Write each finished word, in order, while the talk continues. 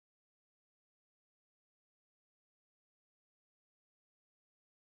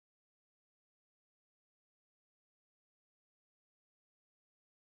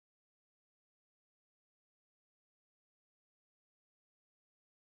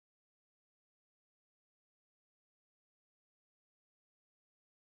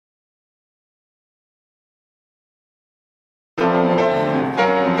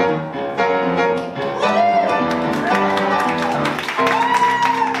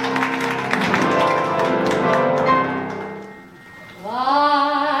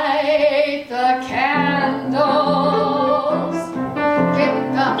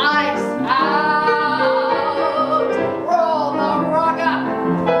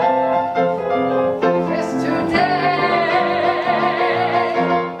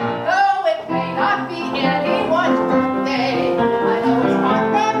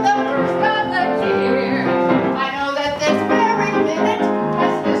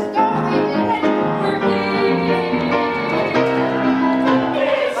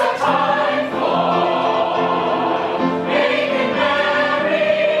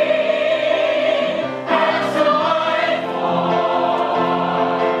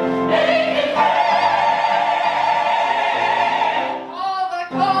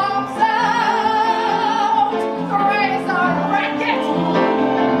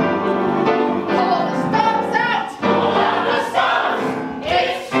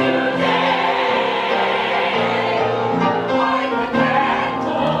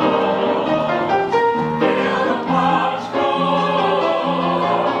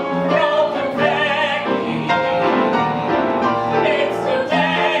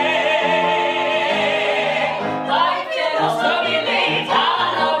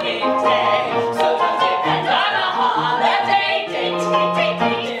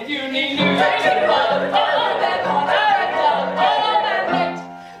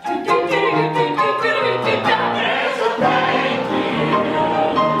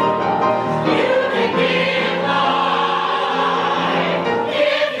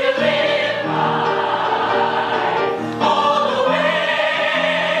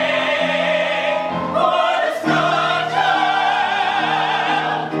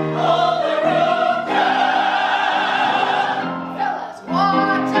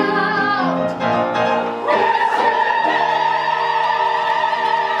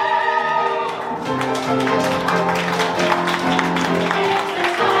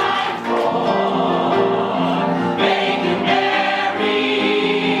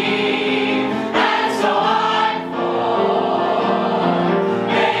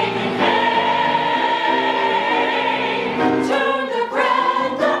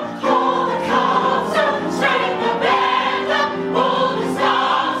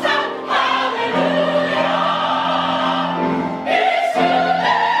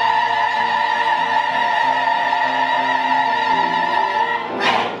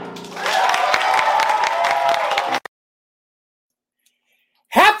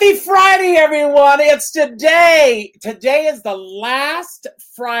Happy Friday, everyone. It's today. Today is the last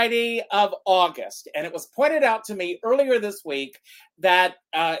Friday of August. And it was pointed out to me earlier this week that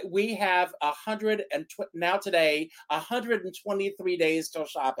we have 123 days till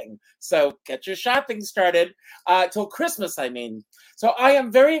shopping. So get your shopping started till Christmas, I mean. So I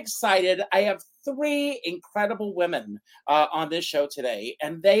am very excited. I have three incredible women on this show today,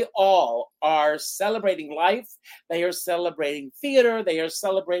 and they all are celebrating life. They are celebrating theater. They are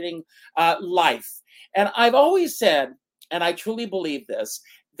celebrating life. And I've always said, and I truly believe this,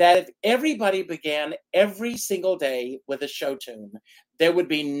 that if everybody began every single day with a show tune, there would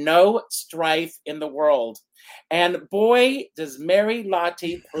be no strife in the world. And boy, does Mary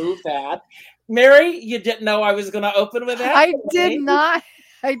Lotte prove that. Mary, you didn't know I was going to open with that? I did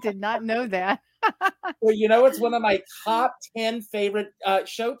not know that. Well, you know, it's one of my top 10 favorite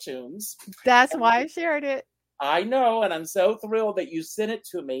show tunes. That's why I shared it. I know, and I'm so thrilled that you sent it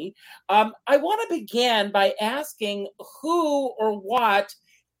to me. I want to begin by asking who or what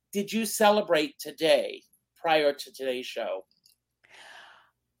did you celebrate today prior to today's show?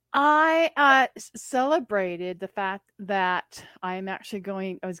 I celebrated the fact that I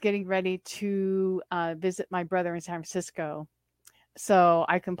was getting ready to visit my brother in San Francisco. So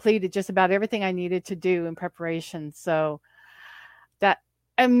I completed just about everything I needed to do in preparation. So that,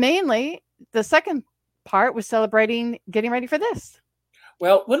 and mainly the second part was celebrating getting ready for this.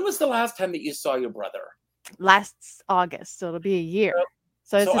 Well, when was the last time that you saw your brother? Last August. So it'll be a year.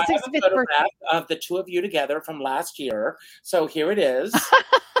 So it's the 65th birthday of the two of you together from last year. So here it is.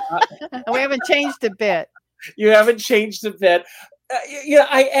 We haven't changed a bit. You haven't changed a bit.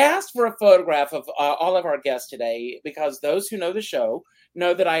 I asked for a photograph of all of our guests today because those who know the show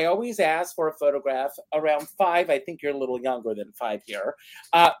know that I always ask for a photograph around 5. I think you're a little younger than 5 here.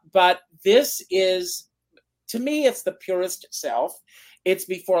 But this is, to me, it's the purest self. It's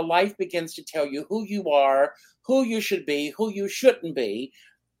before life begins to tell you who you are, who you should be, who you shouldn't be.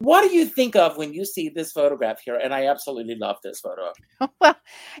 What do you think of when you see this photograph here? And I absolutely love this photo. Well,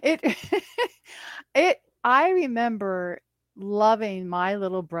 I remember loving my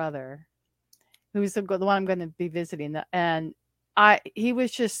little brother, who's the one I'm going to be visiting, and he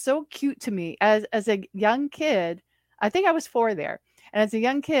was just so cute to me as a young kid. I think I was 4 there, and as a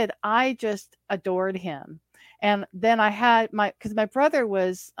young kid, I just adored him. And then I had because my brother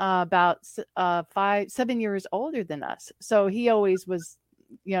was about 7 years older than us, so he always was,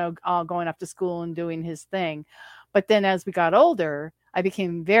 going off to school and doing his thing. But then as we got older, I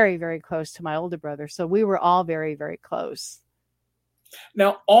became very, very close to my older brother. So we were all very, very close.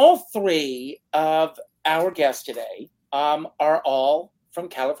 Now, all three of our guests today are all from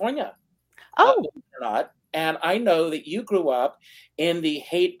California. Oh, or not. And I know that you grew up in the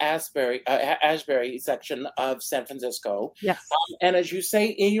Haight-Ashbury section of San Francisco. Yes. And as you say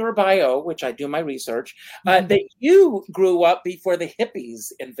in your bio, which I do my research, that you grew up before the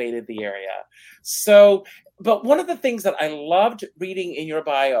hippies invaded the area. So, but one of the things that I loved reading in your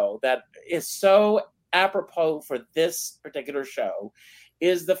bio that is so apropos for this particular show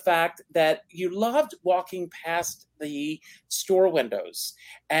is the fact that you loved walking past the store windows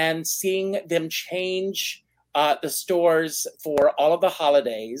and seeing them change the stores for all of the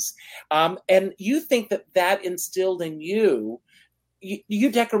holidays. And you think that instilled in you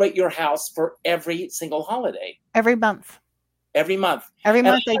decorate your house for every single holiday. Every month. Every month. Every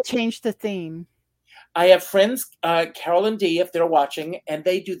month they change the theme. I have friends, Carol and Dee, if they're watching, and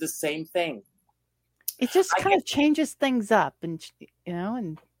they do the same thing. It just kind of changes things up, and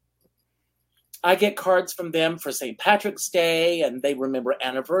I get cards from them for St. Patrick's Day, and they remember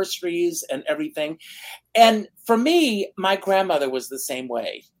anniversaries and everything. And for me, my grandmother was the same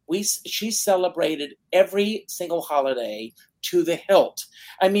way. She celebrated every single holiday to the hilt.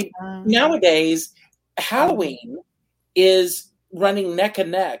 I mean, nowadays, Halloween is running neck and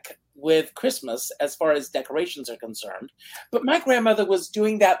neck with Christmas as far as decorations are concerned. But my grandmother was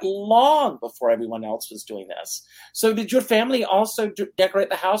doing that long before everyone else was doing this. So did your family also decorate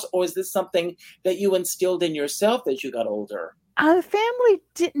the house, or is this something that you instilled in yourself as you got older? The family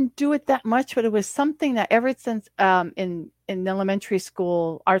didn't do it that much, but it was something that ever since in elementary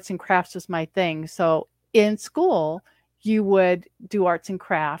school, arts and crafts was my thing. So in school, you would do arts and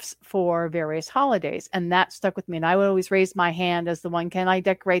crafts for various holidays, and that stuck with me. And I would always raise my hand as the one, can I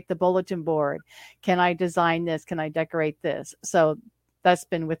decorate the bulletin board? Can I design this? Can I decorate this? So that's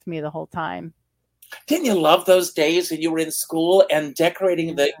been with me the whole time. Didn't you love those days when you were in school and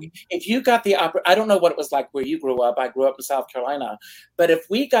decorating if you got I don't know what it was like where you grew up. I grew up in South Carolina, but if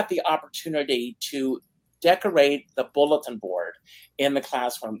we got the opportunity to decorate the bulletin board in the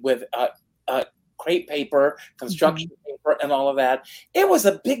classroom with crepe paper, construction paper, and all of that, it was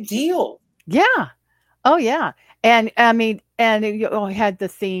a big deal. Yeah. Oh, yeah. And I mean, and you had the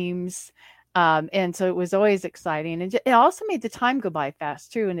themes. And so it was always exciting. And it also made the time go by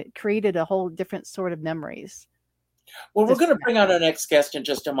fast, too. And it created a whole different sort of memories. Well, we're going to bring on our next guest in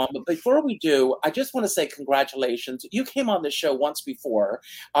just a moment. Before we do, I just want to say congratulations. You came on the show once before.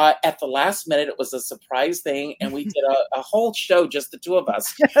 At the last minute, it was a surprise thing. And we did a whole show, just the two of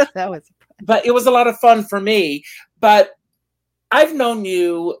us. But it was a lot of fun for me. But I've known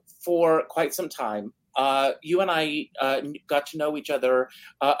you for quite some time. You and I got to know each other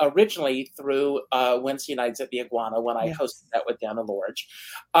originally through Wednesday nights at the Iguana when I hosted that with Dana Lorge.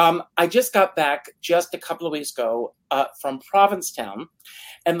 I just got back just a couple of weeks ago from Provincetown.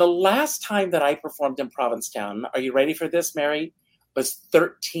 And the last time that I performed in Provincetown, are you ready for this, Mary? Was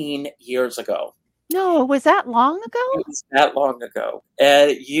 13 years ago. No, was that long ago? It was that long ago.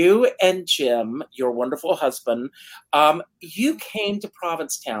 And you and Jim, your wonderful husband, you came to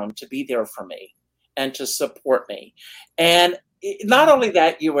Provincetown to be there for me and to support me. And not only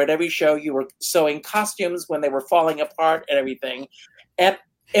that, you were at every show, you were sewing costumes when they were falling apart and everything. And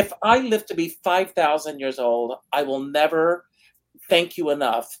if I live to be 5,000 years old, I will never thank you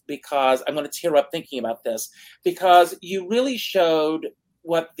enough, because I'm going to tear up thinking about this, because you really showed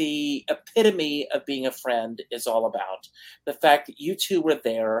what the epitome of being a friend is all about. The fact that you two were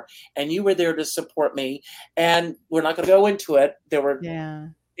there and you were there to support me. And we're not going to go into it. There were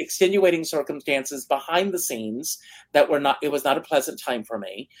extenuating circumstances behind the scenes that it was not a pleasant time for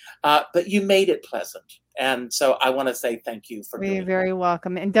me, but you made it pleasant. And so I want to say thank you for doing You're very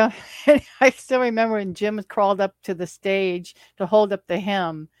welcome. And I still remember when Jim crawled up to the stage to hold up the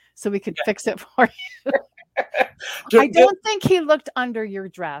hem so we could fix it for you. I don't think he looked under your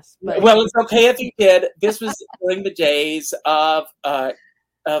dress. But well, it's okay if he did. This was during the days of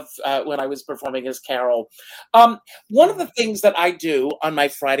when I was performing as Carol. One of the things that I do on my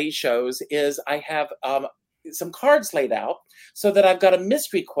Friday shows is I have some cards laid out so that I've got a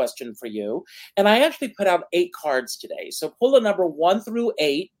mystery question for you. And I actually put out 8 cards today. So pull a number 1 through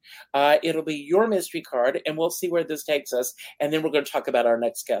 8. It'll be your mystery card, and we'll see where this takes us. And then we're going to talk about our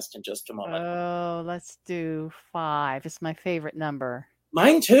next guest in just a moment. Oh, let's do 5. It's my favorite number.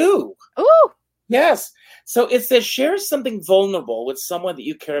 Mine too. Ooh. Yes. So it says, share something vulnerable with someone that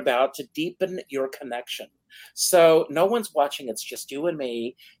you care about to deepen your connection. So no one's watching. It's just you and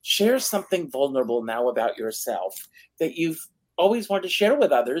me. Share something vulnerable now about yourself that you've always wanted to share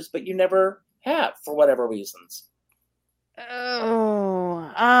with others, but you never have for whatever reasons.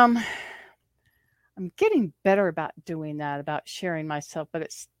 Oh, I'm getting better about doing that, about sharing myself, but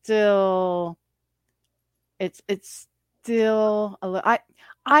it's still a little,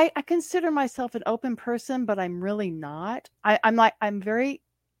 I consider myself an open person, but I'm really not. I'm very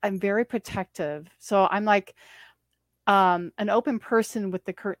protective. So I'm like an open person with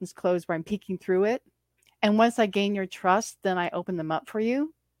the curtains closed where I'm peeking through it. And once I gain your trust, then I open them up for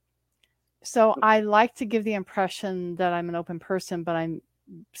you. So I like to give the impression that I'm an open person, but I'm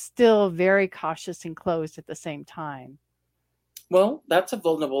still very cautious and closed at the same time. Well, that's a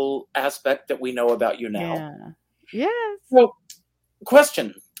vulnerable aspect that we know about you now. Yeah. Yes. Well,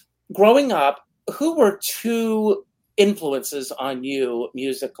 question. Growing up, who were 2 influences on you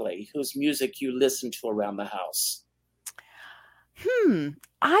musically, whose music you listened to around the house?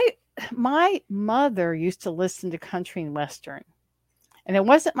 My mother used to listen to country and western. And it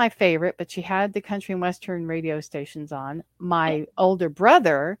wasn't my favorite, but she had the country and western radio stations on. My older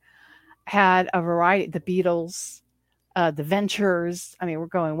brother had a variety, the Beatles, the Ventures. I mean, we're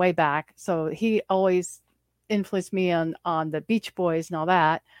going way back. So he always influenced me on the Beach Boys and all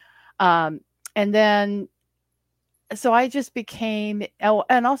that. And then, so I just became,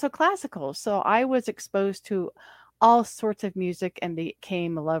 and also classical. So I was exposed to all sorts of music and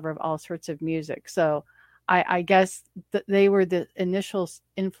became a lover of all sorts of music. So I guess they were the initial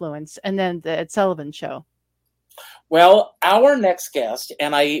influence, and then the Ed Sullivan Show. Well, our next guest,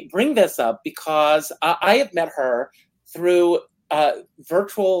 and I bring this up because I have met her through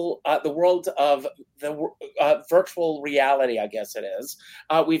the world of the virtual reality, I guess it is.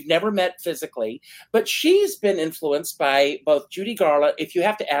 We've never met physically, but she's been influenced by both Judy Garland. If you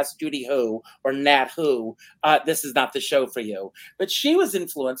have to ask Judy who or Nat who, this is not the show for you. But she was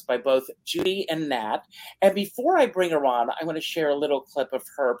influenced by both Judy and Nat. And before I bring her on, I want to share a little clip of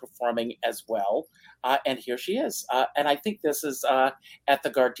her performing as well. And here she is. And I think this is at the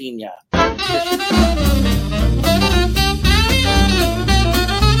Gardenia.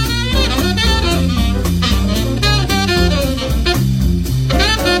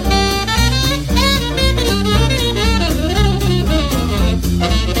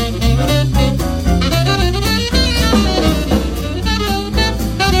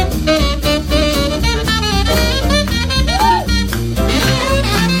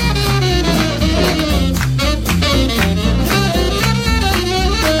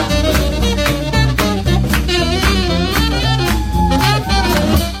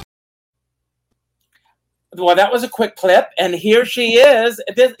 Well, that was a quick clip, and here she is.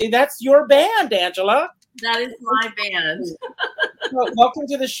 That's your band, Angela. That is my band. Well, welcome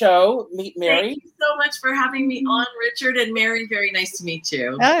to the show, Meet Mary. Thank you so much for having me on, Richard and Mary. Very nice to meet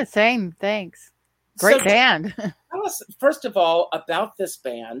you. Oh, same. Thanks. Great band. Tell us, first of all, about this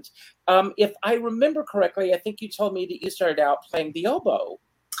band. If I remember correctly, I think you told me that you started out playing the oboe.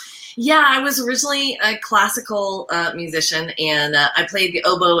 Yeah, I was originally a classical musician, and I played the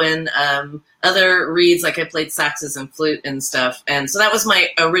oboe and other reeds, like I played saxes and flute and stuff. And so that was my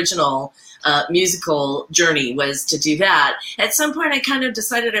original musical journey, was to do that. At some point, I kind of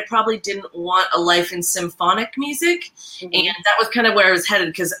decided I probably didn't want a life in symphonic music, and that was kind of where I was headed,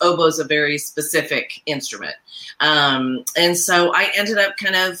 because oboe is a very specific instrument. And so I ended up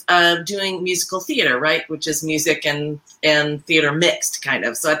kind of doing musical theater, right, which is music and theater mixed, kind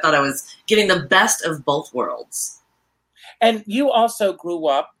of. So I thought I was getting the best of both worlds. And you also grew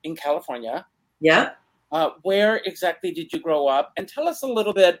up in California. Yeah. Where exactly did you grow up? And tell us a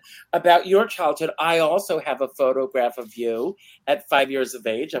little bit about your childhood. I also have a photograph of you at 5 years of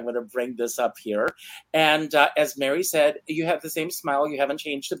age. I'm going to bring this up here. And as Mary said, you have the same smile. You haven't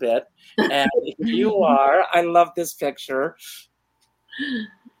changed a bit. And you are. I love this picture.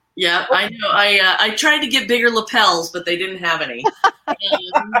 Yeah, I know. I tried to get bigger lapels, but they didn't have any.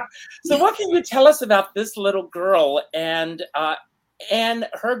 So what can you tell us about this little girl and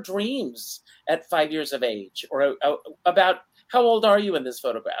her dreams at 5 years of age? Or about how old are you in this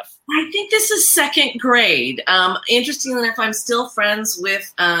photograph? I think this is second grade. Interestingly enough, I'm still friends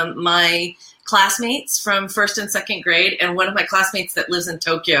with my classmates from first and second grade, and one of my classmates that lives in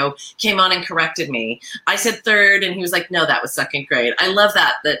Tokyo came on and corrected me. I said third, and he was like, no, that was second grade. I love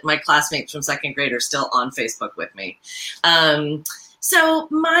that my classmates from second grade are still on Facebook with me. So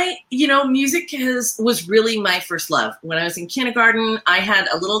my, music was really my first love. When I was in kindergarten, I had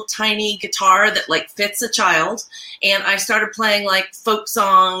a little tiny guitar that fits a child. And I started playing folk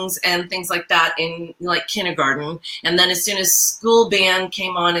songs and things like that in kindergarten. And then as soon as school band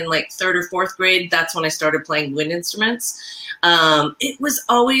came on in third or fourth grade, that's when I started playing wind instruments. It was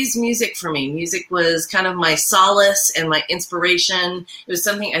always music for me. Music was kind of my solace and my inspiration. It was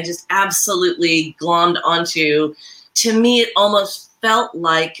something I just absolutely glommed onto. To me, it almost felt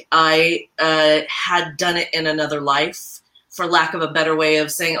like I had done it in another life, for lack of a better way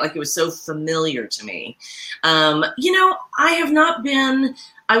of saying it. It was so familiar to me. I have not been,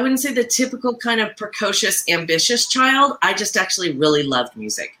 I wouldn't say the typical kind of precocious, ambitious child. I just actually really loved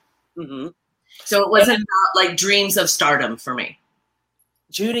music. Mm-hmm. So it wasn't about dreams of stardom for me.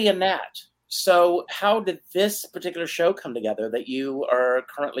 Judy and Nat. So how did this particular show come together that you are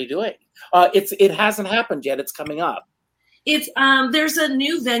currently doing? It hasn't happened yet. It's coming up. It's there's a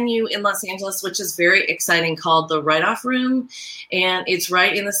new venue in Los Angeles, which is very exciting, called the Write-Off Room, and it's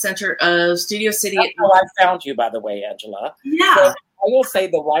right in the center of Studio City. That's how I found you, by the way, Angela. Yeah. So I will say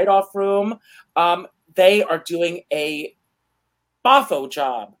the Write-Off Room, they are doing a boffo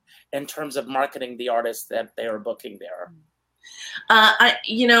job in terms of marketing the artists that they are booking there.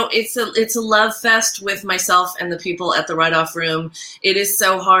 It's a love fest with myself and the people at the Write-Off Room. It is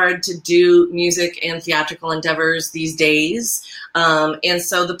so hard to do music and theatrical endeavors these days. And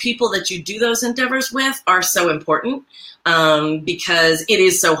so the people that you do those endeavors with are so important, because it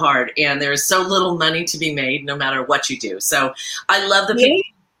is so hard and there's so little money to be made no matter what you do. So I love the people.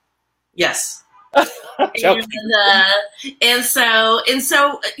 Yes. and so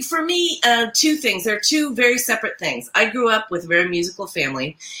for me, two things. There are two very separate things. I grew up with a very musical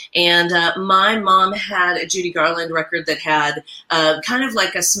family, and my mom had a Judy Garland record that had kind of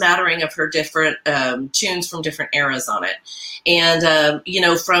like a smattering of her different tunes from different eras on it. And,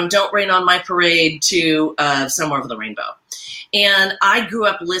 from Don't Rain on My Parade to Somewhere Over the Rainbow. And I grew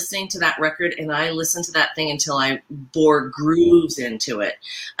up listening to that record, and I listened to that thing until I bore grooves into it.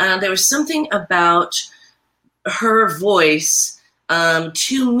 There was something about her voice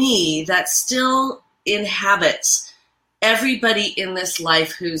to me that still inhabits everybody in this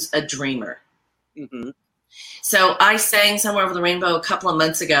life who's a dreamer. Mm-hmm. So I sang Somewhere Over the Rainbow a couple of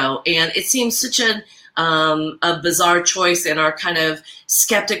months ago, and it seems such a bizarre choice in our kind of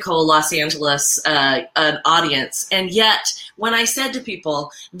skeptical Los Angeles audience. And yet, when I said to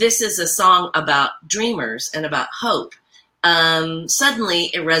people, this is a song about dreamers and about hope, suddenly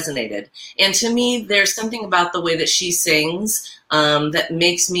it resonated. And to me, there's something about the way that she sings that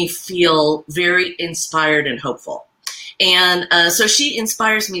makes me feel very inspired and hopeful. And so she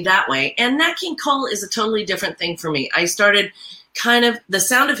inspires me that way. And Nat King Cole is a totally different thing for me. I started kind of, the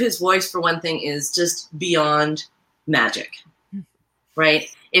sound of his voice, for one thing, is just beyond magic, right?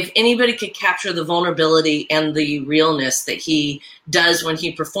 If anybody could capture the vulnerability and the realness that he does when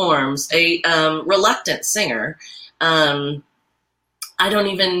he performs, a reluctant singer, I don't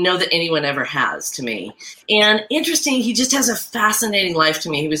even know that anyone ever has, to me. And interesting, he just has a fascinating life to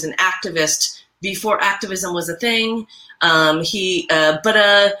me. He was an activist before activism was a thing.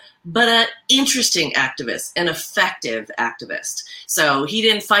 But a interesting activist, an effective activist. So he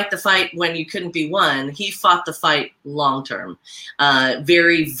didn't fight the fight when you couldn't be won. He fought the fight long term.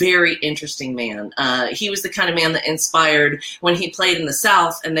 Very, very interesting man. He was the kind of man that inspired when he played in the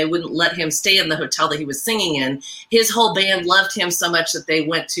South and they wouldn't let him stay in the hotel that he was singing in. His whole band loved him so much that they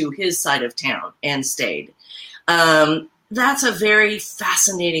went to his side of town and stayed. That's a very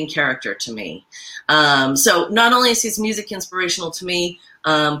fascinating character to me. So not only is his music inspirational to me,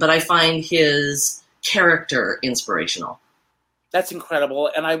 but I find his character inspirational. That's incredible.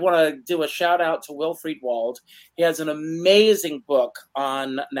 And I want to do a shout out to Will Friedwald. He has an amazing book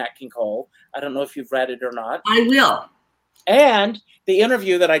on Nat King Cole. I don't know if you've read it or not. I will. And the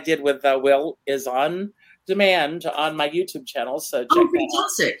interview that I did with Will is on demand on my YouTube channel. So check that out.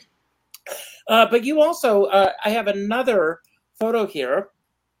 Fantastic. But you also, I have another photo here.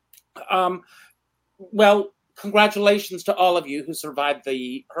 Well, congratulations to all of you who survived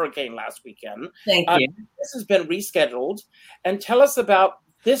the hurricane last weekend. Thank you. This has been rescheduled. And tell us about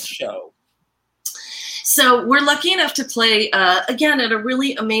this show. So we're lucky enough to play, again, at a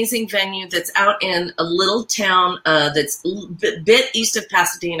really amazing venue that's out in a little town that's a bit east of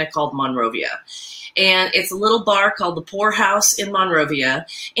Pasadena called Monrovia. And it's a little bar called the Pour House in Monrovia.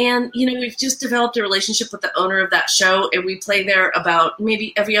 And, you know, we've just developed a relationship with the owner of that show, and we play there about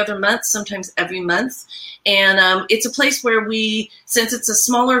maybe every other month, sometimes every month. And it's a place where we, since it's a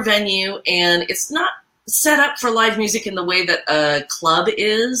smaller venue and it's not set up for live music in the way that a club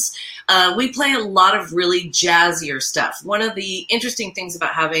is, we play a lot of really jazzier stuff. One of the interesting things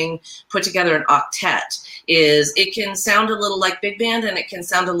about having put together an octet is it can sound a little like big band and it can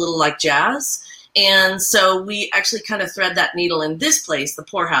sound a little like jazz. And so we actually kind of thread that needle in this place, the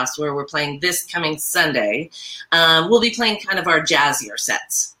Pour House, where we're playing this coming Sunday. We'll be playing kind of our jazzier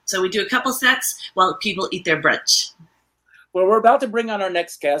sets. So we do a couple sets while people eat their brunch. Well, we're about to bring on our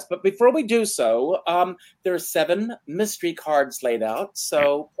next guest, but before we do so, there are 7 mystery cards laid out.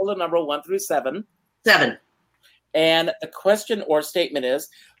 So pull the number 1 through 7. 7. And the question or statement is,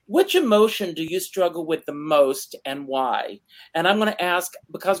 which emotion do you struggle with the most and why? And I'm going to ask,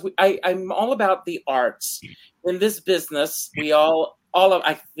 because I'm all about the arts. In this business, we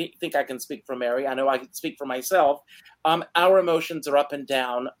I think I can speak for Mary. I know I can speak for myself. Our emotions are up and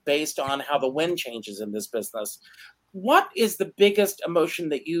down based on how the wind changes in this business. What is the biggest emotion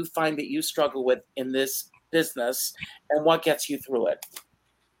that you find that you struggle with in this business, and what gets you through it?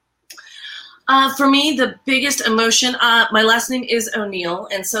 For me, the biggest emotion, my last name is O'Neill,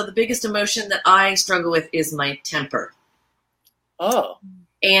 and so the biggest emotion that I struggle with is my temper. Oh.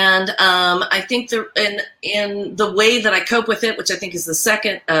 And I think in the way that I cope with it, which I think is the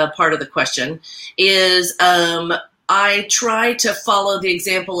second part of the question, is I try to follow the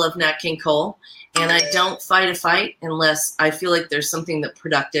example of Nat King Cole, and I don't fight a fight unless I feel like there's something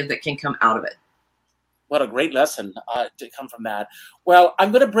productive that can come out of it. What a great lesson to come from that. Well,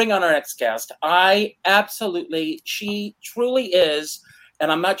 I'm going to bring on our next guest. She truly is, and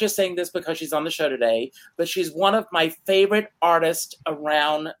I'm not just saying this because she's on the show today, but she's one of my favorite artists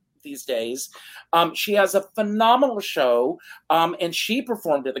around these days. She has a phenomenal show, and she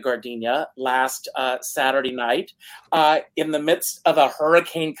performed at the Gardenia last Saturday night in the midst of a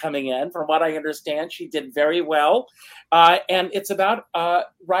hurricane coming in. From what I understand, she did very well. And it's about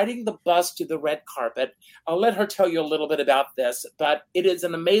riding the bus to the red carpet. I'll let her tell you a little bit about this, but it is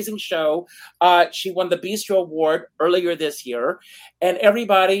an amazing show. She won the Bistro Award earlier this year. And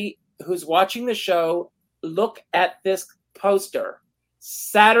everybody who's watching the show, look at this poster.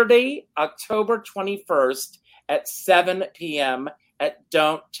 Saturday, October 21st at 7 p.m. at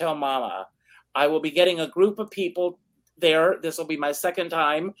Don't Tell Mama. I will be getting a group of people there. This will be my second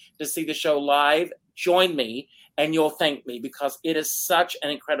time to see the show live. Join me, and you'll thank me because it is such an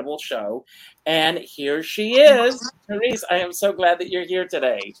incredible show. And here she is. Therese, I am so glad that you're here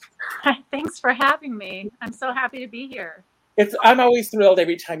today. Thanks for having me. I'm so happy to be here. I'm always thrilled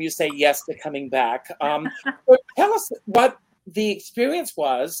every time you say yes to coming back. So tell us what the experience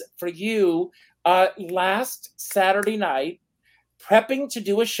was for you last Saturday night, prepping to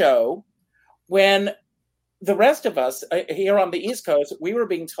do a show when the rest of us here on the East Coast, we were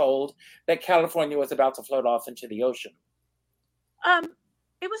being told that California was about to float off into the ocean.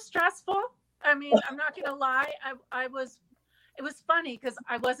 It was stressful. I mean, I'm not going to lie. It was funny because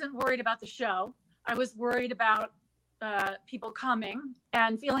I wasn't worried about the show. I was worried about people coming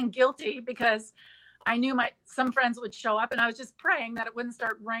and feeling guilty because I knew some friends would show up, and I was just praying that it wouldn't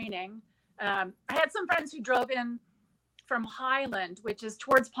start raining. I had some friends who drove in from Highland, which is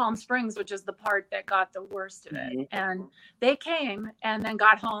towards Palm Springs, which is the part that got the worst of it. And they came and then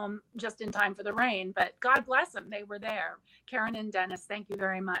got home just in time for the rain, but God bless them. They were there. Karen and Dennis, thank you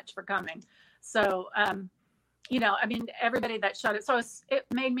very much for coming. So, I mean, everybody that showed it. So it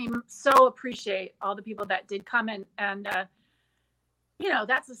made me so appreciate all the people that did come in. And,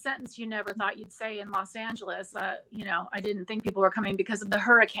 that's a sentence you never thought you'd say in Los Angeles. I didn't think people were coming because of the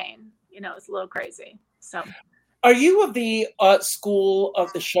hurricane. It's a little crazy. So. Are you of the school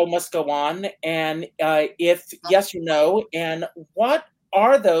of the show must go on? And if yes or no, and what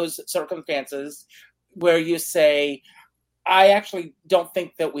are those circumstances where you say, I actually don't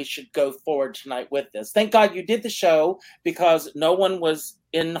think that we should go forward tonight with this? Thank God you did the show because no one was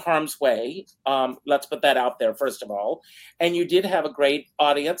in harm's way. Let's put that out there, first of all. And you did have a great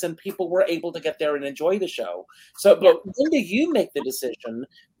audience and people were able to get there and enjoy the show. So, but when do you make the decision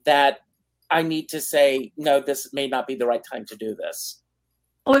that I need to say, no, this may not be the right time to do this?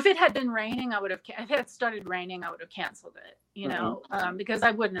 Well, if it had been raining, if it had started raining, I would have canceled it, because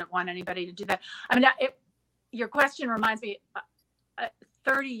I wouldn't want anybody to do that. I mean, your question reminds me,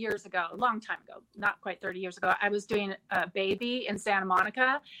 30 years ago, a long time ago, not quite 30 years ago, I was doing a baby in Santa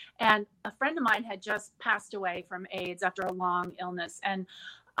Monica, and a friend of mine had just passed away from AIDS after a long illness. And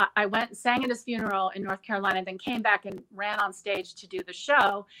I went and sang at his funeral in North Carolina, then came back and ran on stage to do the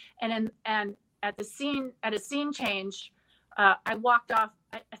show. And at a scene change, I walked off.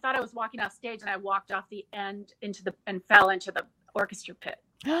 I thought I was walking off stage, and I walked off the end and fell into the orchestra pit.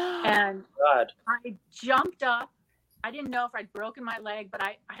 And God. I jumped up. I didn't know if I'd broken my leg, but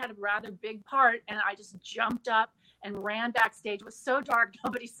I had a rather big part, and I just jumped up and ran backstage. It was so dark,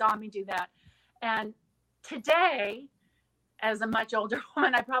 nobody saw me do that. And today, as a much older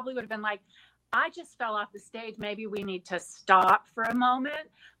woman, I probably would have been like, I just fell off the stage. Maybe we need to stop for a moment.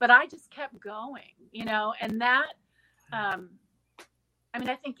 But I just kept going, and that, I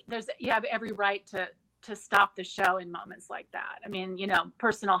think you have every right to stop the show in moments like that. I mean,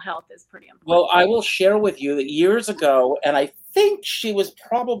 personal health is pretty important. Well, I will share with you that years ago, and I think she was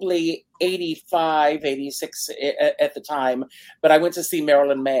probably 85, 86 at the time, but I went to see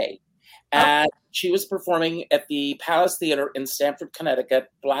Marilyn May. And she was performing at the Palace Theater in Stamford,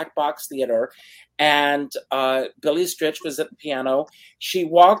 Connecticut, Black Box Theater. And Billy Stritch was at the piano. She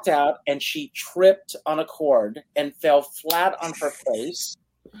walked out and she tripped on a chord and fell flat on her face.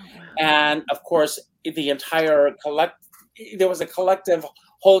 And of course, there was a collective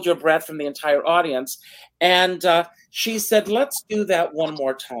hold your breath from the entire audience. And she said, let's do that one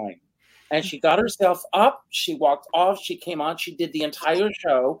more time. And she got herself up, she walked off, she came on, she did the entire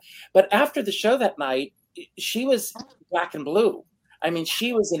show. But after the show that night, she was black and blue. I mean,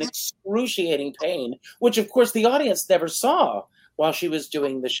 she was in excruciating pain, which of course the audience never saw while she was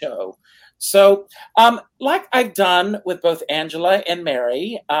doing the show. So like I've done with both Angela and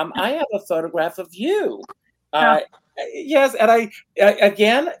Mary, I have a photograph of you. Yes, and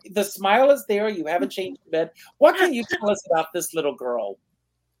again, the smile is there. You haven't changed a bit. What can you tell us about this little girl?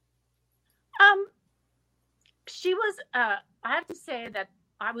 She was, I have to say that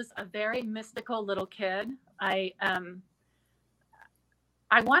I was a very mystical little kid. I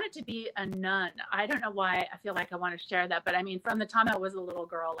wanted to be a nun. I don't know why I feel like I want to share that, but I mean, from the time I was a little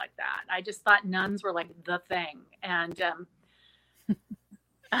girl like that, I just thought nuns were like the thing. And,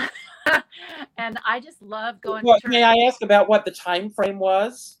 and I just love going to church. May I ask about what the time frame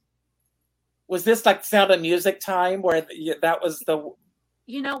was? Was this like Sound of Music time where that was the...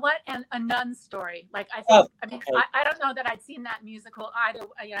 You know what? And a nun story. Like, I think, I don't know that I'd seen that musical either.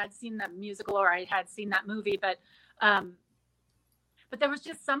 I'd seen that musical or I had seen that movie, but but there was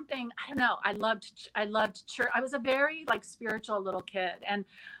just something, I don't know. I loved church. I was a very like spiritual little kid, and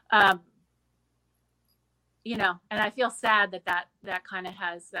you know, and I feel sad that kind of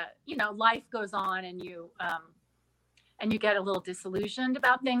has, you know, life goes on, and you get a little disillusioned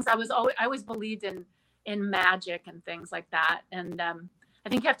about things. I always believed in magic and things like that, and I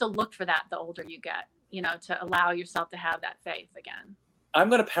think you have to look for that the older you get, you know, to allow yourself to have that faith again. I'm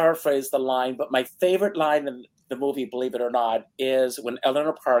going to paraphrase the line, but my favorite line in the movie, believe it or not, is when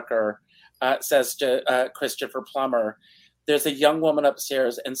Eleanor Parker says to Christopher Plummer, "There's a young woman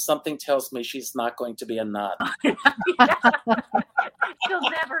upstairs, and something tells me she's not going to be a nun." She'll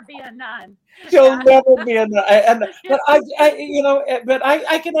never be a nun. She'll never be a nun. But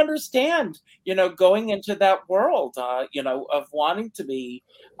I can understand, you know, going into that world, you know, of wanting to be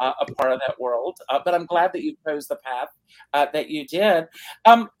a part of that world. But I'm glad that you chose the path that you did.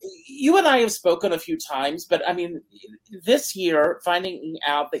 You and I have spoken a few times, but I mean, this year, finding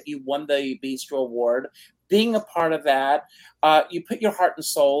out that you won the Bistro Award, being a part of that, you put your heart and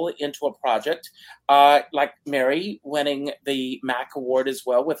soul into a project, like Mary winning the MAC Award as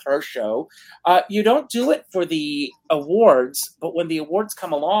well with her show. You don't do it for the awards, but when the awards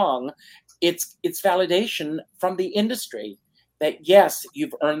come along, it's validation from the industry that, yes,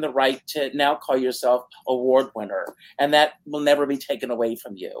 you've earned the right to now call yourself award winner, and that will never be taken away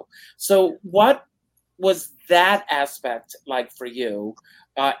from you. So what was that aspect like for you,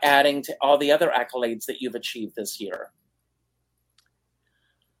 adding to all the other accolades that you've achieved this year?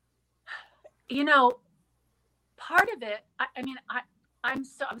 You know, part of it, I'm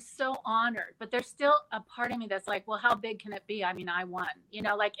so honored, but there's still a part of me that's like, well, how big can it be? I mean, I won, you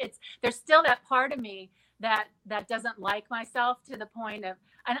know, like there's still that part of me that doesn't like myself to the point of,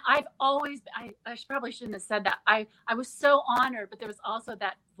 and I've always, I probably shouldn't have said that. I was so honored, but there was also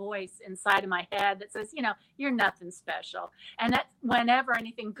that voice inside of my head that says, you know, you're nothing special. And that whenever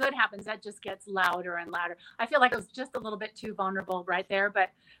anything good happens, that just gets louder and louder. I feel like I was just a little bit too vulnerable right there, but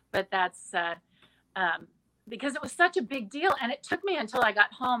that's, because it was such a big deal. And it took me until I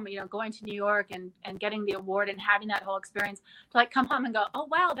got home, you know, going to New York and getting the award and having that whole experience to like come home and go, oh,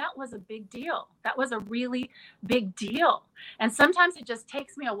 wow, that was a big deal. That was a really big deal. And sometimes it just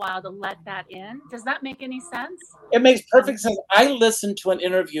takes me a while to let that in. Does that make any sense? It makes perfect sense. I listened to an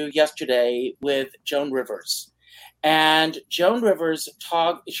interview yesterday with Joan Rivers. And Joan Rivers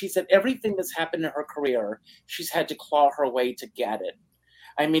she said everything that's happened in her career, she's had to claw her way to get it.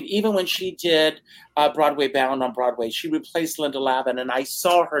 I mean, even when she did Broadway Bound on Broadway, she replaced Linda Lavin, and I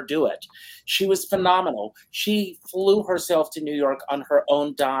saw her do it. She was phenomenal. She flew herself to New York on her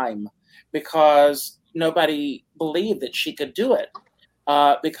own dime because nobody believed that she could do it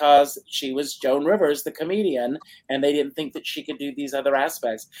because she was Joan Rivers, the comedian, and they didn't think that she could do these other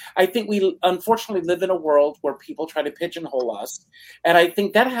aspects. I think we unfortunately live in a world where people try to pigeonhole us, and I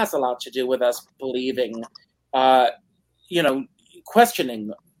think that has a lot to do with us believing, you know,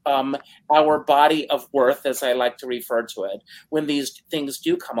 questioning our body of worth, as I like to refer to it, when these things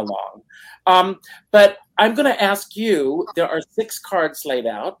do come along. But I'm going to ask you, there are 6 cards laid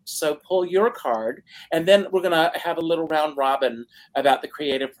out, so pull your card, and then we're going to have a little round robin about the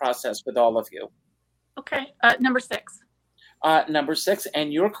creative process with all of you. Okay, number 6. Number 6,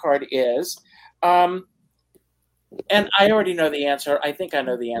 and your card is... and I already know the answer. I think I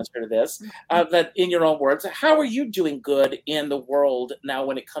know the answer to this. But in your own words, how are you doing good in the world now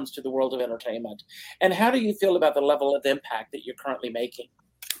when it comes to the world of entertainment? And how do you feel about the level of impact that you're currently making?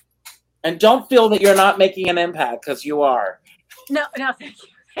 And don't feel that you're not making an impact, because you are. No, thank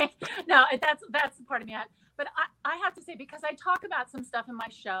you. No, that's the part of me. But I have to say, because I talk about some stuff in my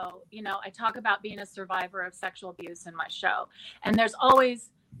show, you know, I talk about being a survivor of sexual abuse in my show. And there's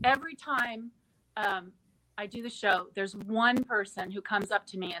always, every time I do the show, there's one person who comes up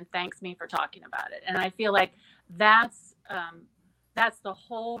to me and thanks me for talking about it. And I feel like that's the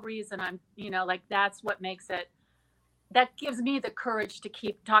whole reason I'm, you know, like that's what makes it, that gives me the courage to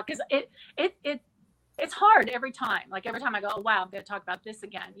keep talking. Because it's hard every time. Like every time I go, oh, wow, I'm going to talk about this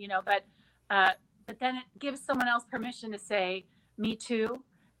again, you know, but then it gives someone else permission to say, me too.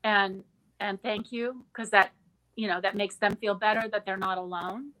 And thank you. Because that, you know, that makes them feel better that they're not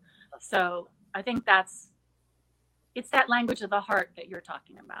alone. So I think it's that language of the heart that you're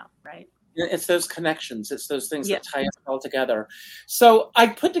talking about, right? It's those connections. It's those things that tie us all together. So I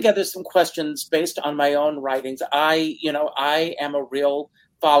put together some questions based on my own writings. I am a real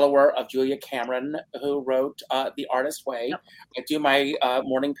follower of Julia Cameron, who wrote The Artist Way. Yep. I do my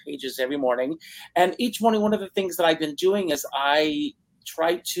morning pages every morning. And each morning, one of the things that I've been doing is I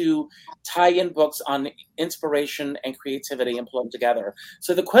try to tie in books on inspiration and creativity and pull them together.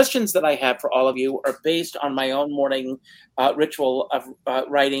 So the questions that I have for all of you are based on my own morning ritual of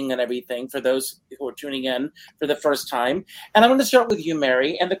writing and everything for those who are tuning in for the first time. And I'm going to start with you,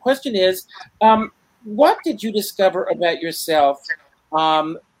 Mary. And the question is, what did you discover about yourself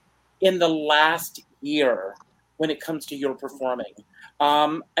in the last year when it comes to your performing?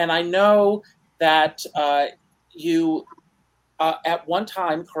 And I know that you, at one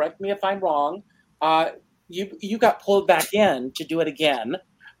time, correct me if I'm wrong, you got pulled back in to do it again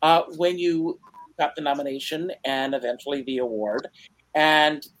when you got the nomination and eventually the award.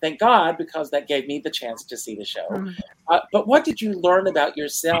 And thank God, because that gave me the chance to see the show. But what did you learn about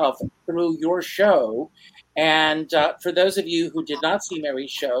yourself through your show? And for those of you who did not see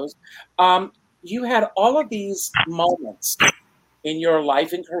Mary's shows, you had all of these moments in your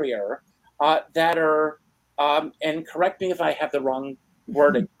life and career that are, and correct me if I have the wrong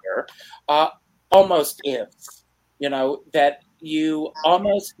wording here, almost ifs, that you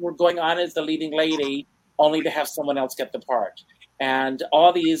almost were going on as the leading lady only to have someone else get the part. And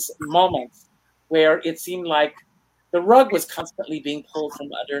all these moments where it seemed like the rug was constantly being pulled from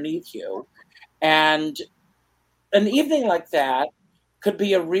underneath you. And an evening like that could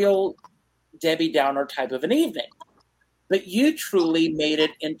be a real Debbie Downer type of an evening. But you truly made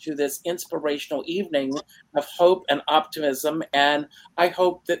it into this inspirational evening of hope and optimism. And I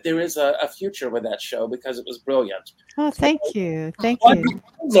hope that there is a future with that show because it was brilliant. Oh, thank you. Thank What you. did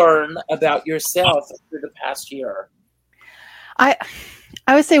you learn about yourself through the past year? I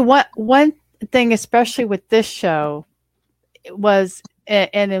would say one thing, especially with this show, was,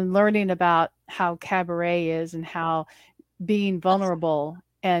 and in learning about how cabaret is and how being vulnerable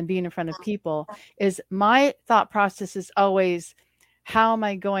and being in front of people, is my thought process is always, how am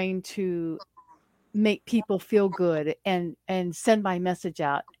I going to make people feel good and send my message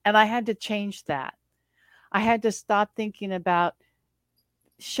out? And I had to change that. I had to stop thinking about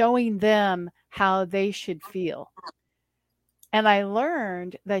showing them how they should feel. And I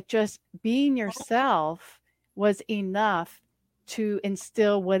learned that just being yourself was enough to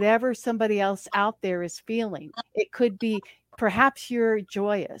instill whatever somebody else out there is feeling. It could be, perhaps you're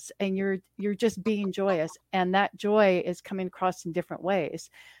joyous and you're just being joyous, and that joy is coming across in different ways.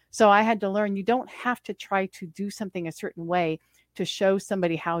 So I had to learn, you don't have to try to do something a certain way to show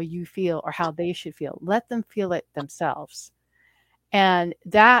somebody how you feel or how they should feel. Let them feel it themselves. And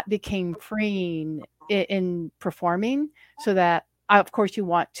that became freeing in performing, so that of course you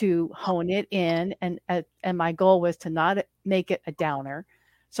want to hone it in, and my goal was to not make it a downer.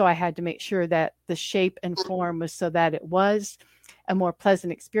 So I had to make sure that the shape and form was so that it was a more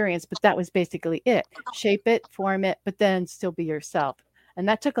pleasant experience. But that was basically it. Shape it, form it, but then still be yourself. And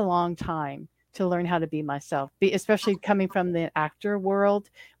that took a long time to learn how to be myself, especially coming from the actor world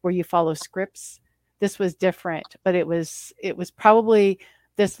where you follow scripts. This was different, but it was probably,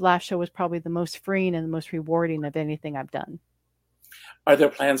 this last show was probably the most freeing and the most rewarding of anything I've done. Are there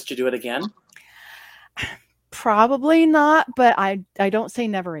plans to do it again? Probably not, but I don't say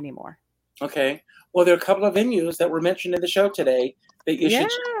never anymore. Okay. Well, there are a couple of venues that were mentioned in the show today that you should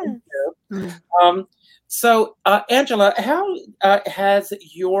check into. So, Angela, how has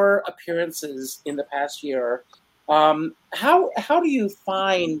your appearances in the past year, how do you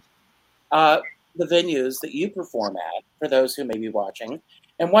find the venues that you perform at, for those who may be watching?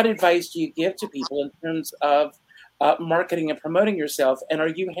 And what advice do you give to people in terms of marketing and promoting yourself? And are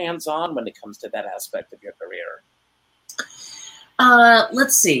you hands-on when it comes to that aspect of your career?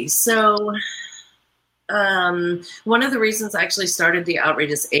 Let's see. So one of the reasons I actually started the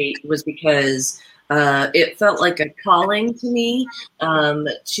Outrageous 8 was because it felt like a calling to me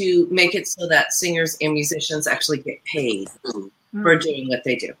to make it so that singers and musicians actually get paid for doing what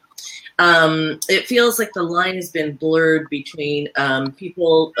they do. It feels like the line has been blurred between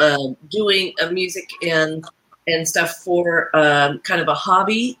people doing music and stuff for kind of a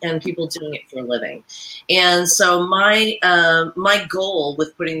hobby and people doing it for a living. And so my goal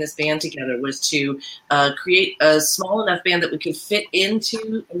with putting this band together was to create a small enough band that we could fit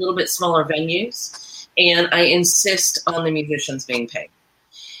into a little bit smaller venues. And I insist on the musicians being paid.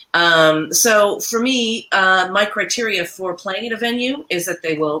 So for me, my criteria for playing at a venue is that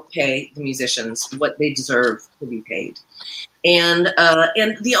they will pay the musicians what they deserve to be paid. And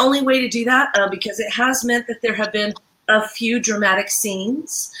the only way to do that, because it has meant that there have been a few dramatic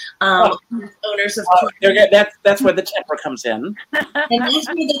scenes, owners of that's where the temper comes in. And that's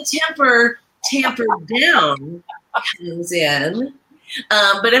where the tempered down comes in.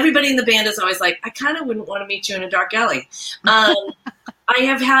 But everybody in the band is always like, I kind of wouldn't want to meet you in a dark alley. I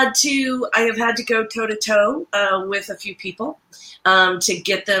have had to go toe to toe with a few people to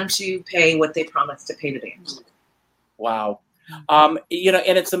get them to pay what they promised to pay the band. Wow. And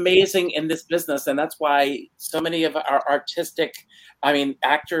it's amazing in this business, and that's why so many of our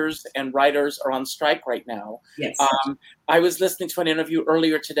actors and writers are on strike right now. Yes. I was listening to an interview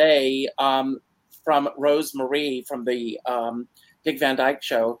earlier today from Rose Marie from the Dick Van Dyke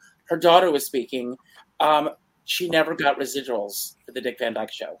Show. Her daughter was speaking. She never got residuals for the Dick Van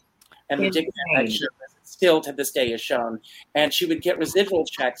Dyke Show. And the Dick Van Dyke Show still to this day is shown. And she would get residual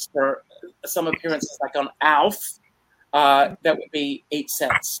checks for some appearances like on Alf. That would be 8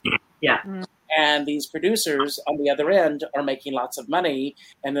 cents. Yeah. And these producers on the other end are making lots of money,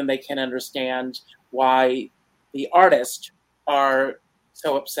 and then they can understand why the artists are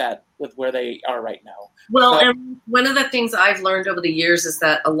so upset with where they are right now. Well, and one of the things I've learned over the years is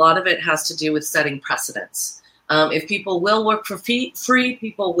that a lot of it has to do with setting precedents. If people will work for free,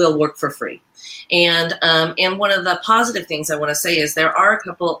 people will work for free. And one of the positive things I want to say is there are a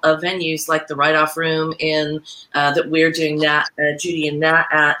couple of venues like the Write-Off Room that we're doing that, Judy and Nat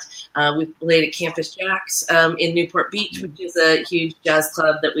at. We've played at Campus Jacks in Newport Beach, which is a huge jazz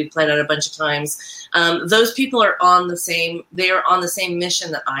club that we've played at a bunch of times. Those people are on the same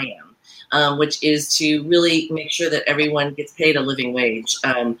mission that I am. Which is to really make sure that everyone gets paid a living wage.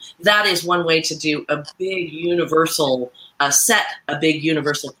 That is one way to do a big universal precedent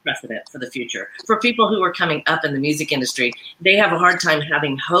for the future. For people who are coming up in the music industry, they have a hard time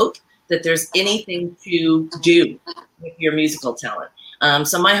having hope that there's anything to do with your musical talent.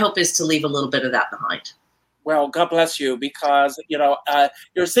 So my hope is to leave a little bit of that behind. Well, God bless you, because,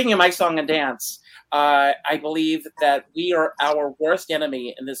 you're singing my song and dance. I believe that we are our worst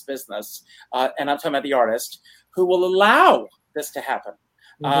enemy in this business, and I'm talking about the artist, who will allow this to happen.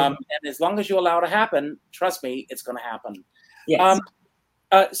 And as long as you allow it to happen, trust me, it's going to happen. Yes.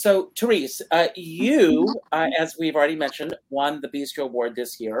 So, Therese, you, as we've already mentioned, won the Bistro Award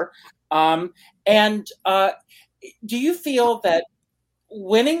this year. And do you feel that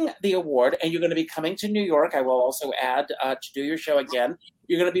winning the award, and you're going to be coming to New York, I will also add, to do your show again.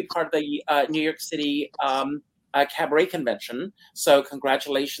 You're going to be part of the New York City Cabaret Convention. So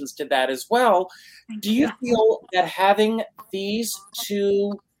congratulations to that as well. Do you feel that having these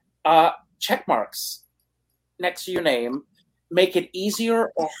two check marks next to your name make it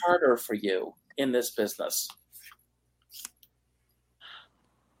easier or harder for you in this business?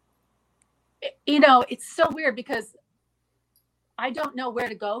 It's so weird because I don't know where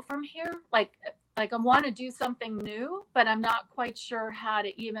to go from here. Like I want to do something new, but I'm not quite sure how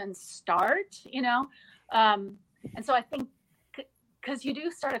to even start, And so I think, because you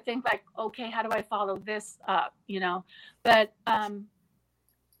do start to think like, okay, how do I follow this up, But,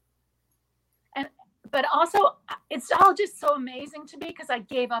 but also it's all just so amazing to me because I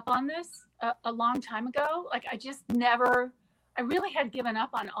gave up on this a long time ago. Like I really had given up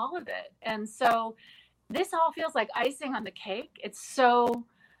on all of it. And so this all feels like icing on the cake. It's so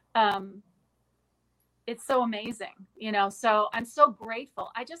amazing, so I'm so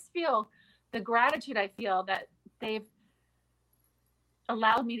grateful. I just feel the gratitude I feel that they've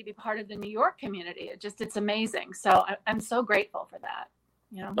allowed me to be part of the New York community. It's amazing. So I'm so grateful for that.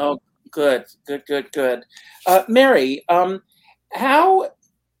 Oh, good. Mary, how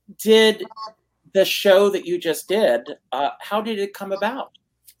did the show that you just did, how did it come about?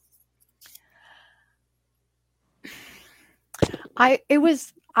 I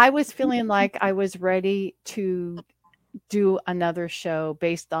was feeling like I was ready to do another show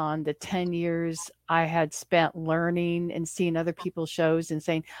based on the 10 years I had spent learning and seeing other people's shows and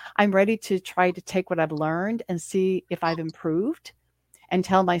saying, I'm ready to try to take what I've learned and see if I've improved and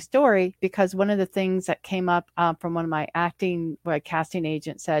tell my story. Because one of the things that came up from one of my casting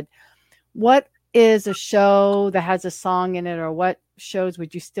agents said, what is a show that has a song in it, or what shows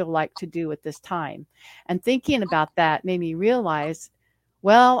would you still like to do at this time? And thinking about that made me realize,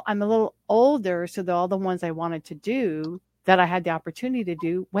 well, I'm a little older, so all the ones I wanted to do that I had the opportunity to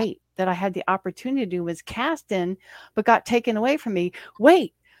do, that I had the opportunity to do was cast in, but got taken away from me.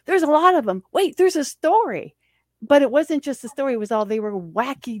 There's a lot of them. There's a story. But it wasn't just a story. They were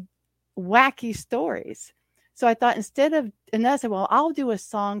wacky stories. So I thought and I said, well, I'll do a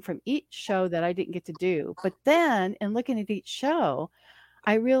song from each show that I didn't get to do. But then in looking at each show,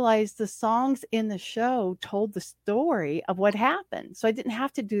 I realized the songs in the show told the story of what happened. So I didn't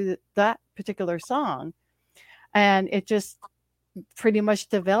have to do that particular song. And it just pretty much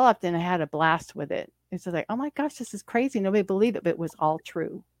developed, and I had a blast with it. It's like, oh my gosh, this is crazy. Nobody believed it, but it was all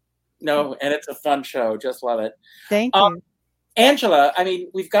true. No, and it's a fun show. Just love it. Thank you. Angela,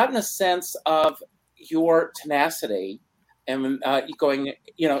 we've gotten a sense of your tenacity and going,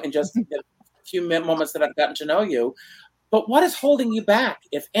 in just a few moments that I've gotten to know you. But what is holding you back,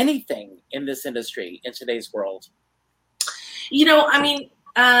 if anything, in this industry in today's world?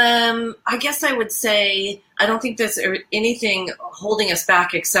 I guess I would say I don't think there's anything holding us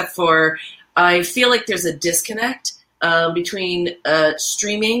back except for I feel like there's a disconnect between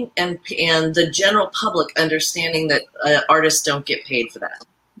streaming and the general public understanding that artists don't get paid for that.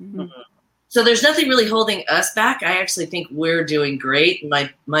 Mm-hmm. So there's nothing really holding us back. I actually think we're doing great.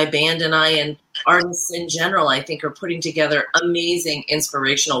 My band and I and artists in general, I think, are putting together amazing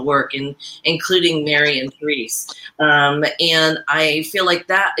inspirational work, including Mary and Therese. And I feel like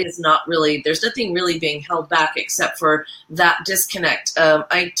that is not really, there's nothing really being held back except for that disconnect.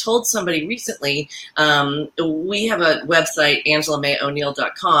 I told somebody recently, we have a website,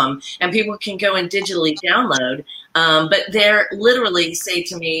 AngelaMayO'Neill.com, and people can go and digitally download. But they're literally say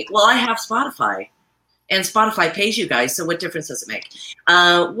to me, well, I have Spotify and Spotify pays you guys. So what difference does it make?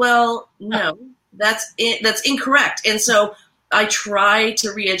 Well, no, that's incorrect. And so I try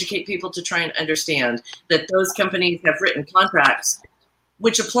to re-educate people to try and understand that those companies have written contracts,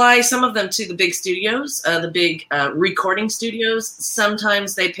 which apply some of them to the big studios, the big recording studios.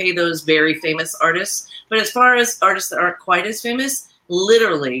 Sometimes they pay those very famous artists. But as far as artists that aren't quite as famous,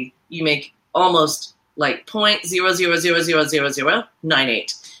 literally you make almost like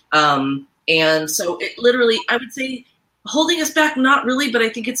 0.00000098. And so it literally, I would say, holding us back, not really, but I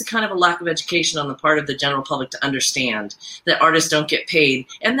think it's a kind of a lack of education on the part of the general public to understand that artists don't get paid.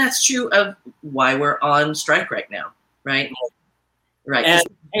 And that's true of why we're on strike right now, right? Right. And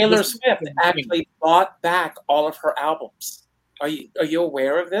Taylor Swift actually bought back all of her albums. Are you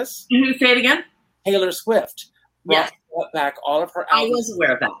aware of this? Can you say it again? Taylor Swift bought back all of her albums. I was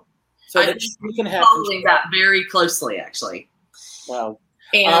aware of that. So I've been following that very closely, actually. Well,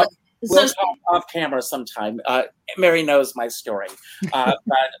 and we'll talk off camera sometime. Mary knows my story, but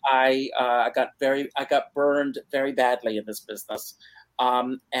I got burned very badly in this business,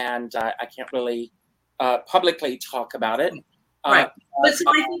 and I can't really publicly talk about it. Right. But so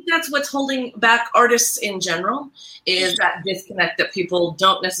I think that's what's holding back artists in general is that disconnect that people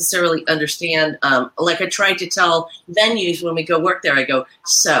don't necessarily understand. Like I tried to tell venues when we go work there, I go,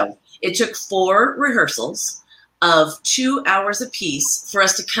 so it took 4 rehearsals of 2 hours apiece for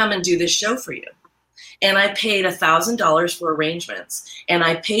us to come and do this show for you. And I paid $1,000 for arrangements, and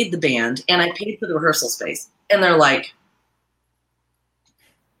I paid the band, and I paid for the rehearsal space. And they're like,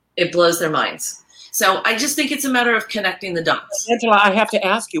 it blows their minds. So I just think it's a matter of connecting the dots. Angela, I have to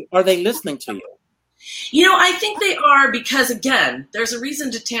ask you, are they listening to you? I think they are because, again, there's a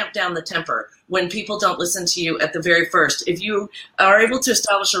reason to tamp down the temper when people don't listen to you at the very first. If you are able to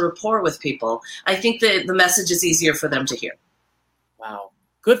establish a rapport with people, I think that the message is easier for them to hear. Wow.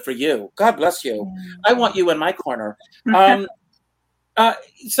 Good for you. God bless you. I want you in my corner.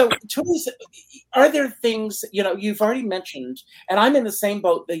 So, Teresa, are there things, you've already mentioned, and I'm in the same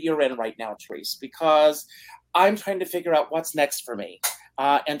boat that you're in right now, Teresa, because I'm trying to figure out what's next for me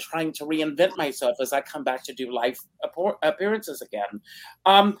and trying to reinvent myself as I come back to do live appearances again.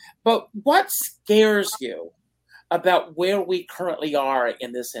 But what scares you about where we currently are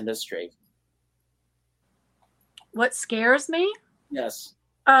in this industry? What scares me? Yes.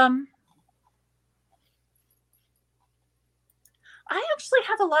 I actually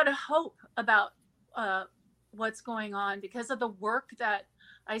have a lot of hope about what's going on because of the work that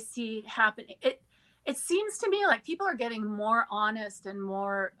I see happening. It seems to me like people are getting more honest and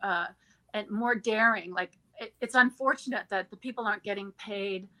more daring. Like it's unfortunate that the people aren't getting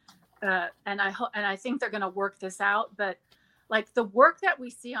paid, and I think they're going to work this out. But like the work that we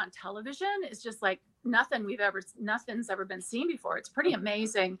see on television is just like nothing's ever been seen before. It's pretty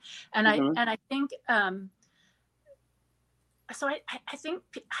amazing, and I think. So I think,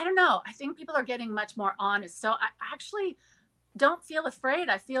 I don't know. I think people are getting much more honest. So I actually don't feel afraid.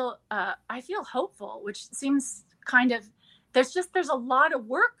 I feel hopeful, which seems kind of, there's a lot of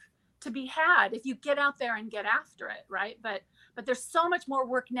work to be had if you get out there and get after it. Right. But there's so much more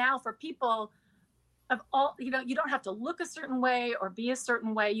work now for people of all, you don't have to look a certain way or be a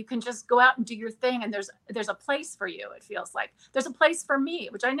certain way. You can just go out and do your thing. And there's a place for you. It feels like there's a place for me,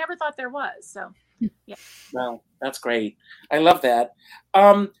 which I never thought there was. So. Yeah. Well, that's great. I love that.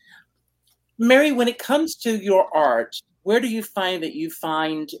 Mary, when it comes to your art, where do you find that you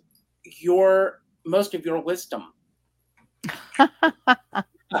find most of your wisdom?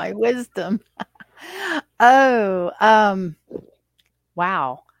 My wisdom. Oh,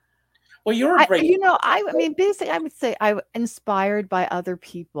 wow. Well, you're a great. Basically, I would say I'm inspired by other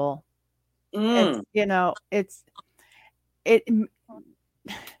people. It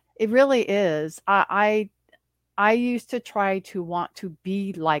really is. I I used to try to want to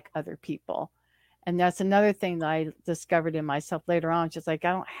be like other people. And that's another thing that I discovered in myself later on. Just like,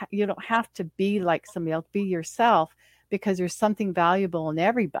 you don't have to be like somebody else, be yourself, because there's something valuable in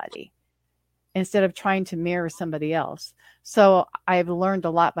everybody instead of trying to mirror somebody else. So I've learned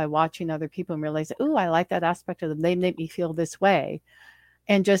a lot by watching other people and realizing, oh, I like that aspect of them. They make me feel this way,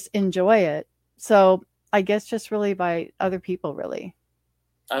 and just enjoy it. So I guess just really by other people, really.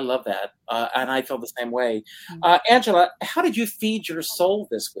 I love that. And I feel the same way. Angela, how did you feed your soul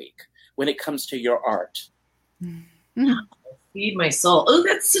this week when it comes to your art? Feed my soul. Oh,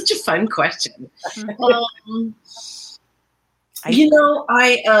 that's such a fun question.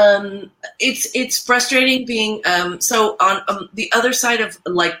 It's frustrating being so on the other side of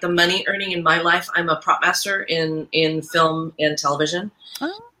like the money earning in my life. I'm a prop master in film and television,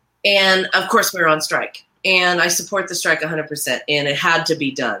 and of course we're on strike. And I support the strike 100%, and it had to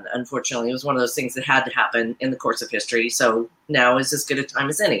be done. Unfortunately, it was one of those things that had to happen in the course of history. So now is as good a time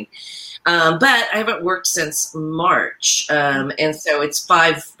as any. But I haven't worked since March, and so it's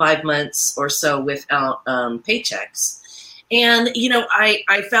five months or so without paychecks. And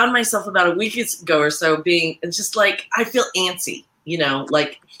I found myself about a week ago or so being just like, I feel antsy,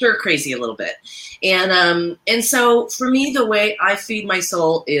 like stir crazy a little bit, and so for me, the way I feed my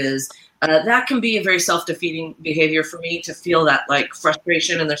soul is. That can be a very self-defeating behavior for me, to feel that like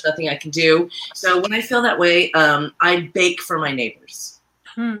frustration and there's nothing I can do. So when I feel that way, I bake for my neighbors.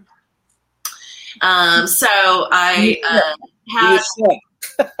 So I had so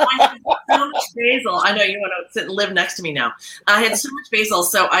much basil. I know you want to sit and live next to me now. I had so much basil,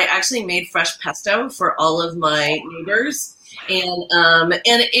 so I actually made fresh pesto for all of my neighbors. And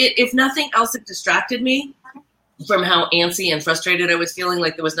if nothing else, it distracted me from how antsy and frustrated I was feeling,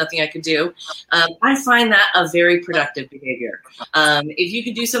 like there was nothing I could do. I find that a very productive behavior. If you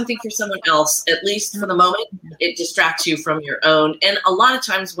could do something for someone else, at least for the moment, it distracts you from your own. And a lot of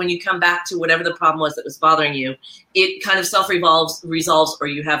times when you come back to whatever the problem was that was bothering you, it kind of resolves, or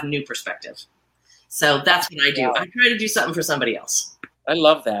you have a new perspective. So that's what I do. I try to do something for somebody else. I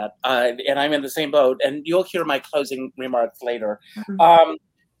love that. And I'm in the same boat, and you'll hear my closing remarks later.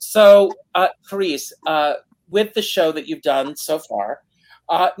 So, Therese, with the show that you've done so far,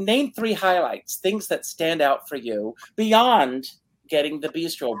 name 3 highlights, things that stand out for you beyond getting the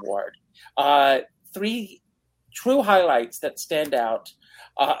Bistro Award. 3 true highlights that stand out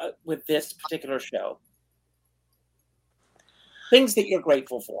with this particular show. Things that you're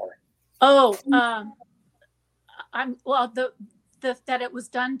grateful for. That it was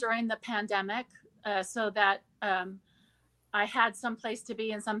done during the pandemic, so that I had some place to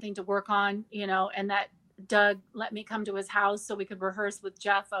be and something to work on, and that Doug let me come to his house so we could rehearse with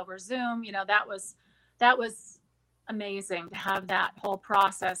Jeff over Zoom. That was amazing to have that whole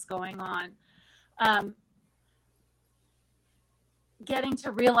process going on. Getting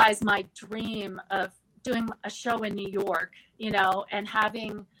to realize my dream of doing a show in New York, and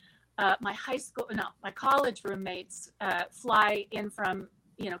having my college roommates fly in from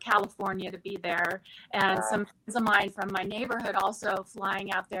California to be there, and some friends of mine from my neighborhood also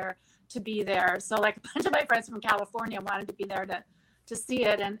flying out there to be there. So like a bunch of my friends from California wanted to be there to see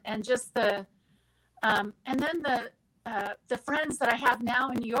it, and just the and then the friends that I have now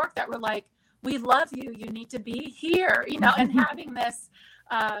in New York that were like, we love you, you need to be here, and having this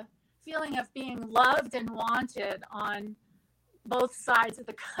feeling of being loved and wanted on both sides of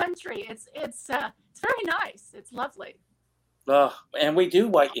the country. It's very nice. It's lovely. Oh, and we do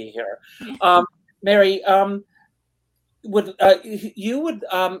want you here. Mary, would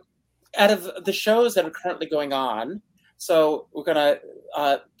out of the shows that are currently going on, so we're going to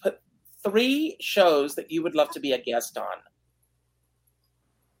put 3 shows that you would love to be a guest on.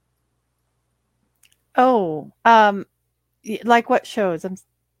 Like what shows? The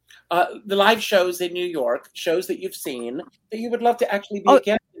live shows in New York, shows that you've seen that you would love to actually be a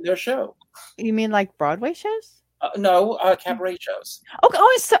guest in their show. You mean like Broadway shows? No, cabaret shows.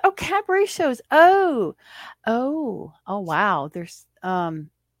 Cabaret shows. Oh, wow. There's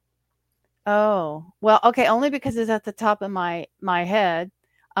well, okay, only because it's at the top of my head.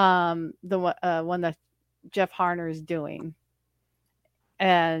 The one that Jeff Harner is doing,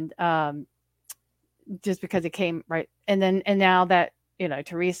 and just because it came right, and now that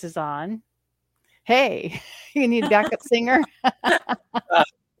Therese is on, hey, you need a backup singer.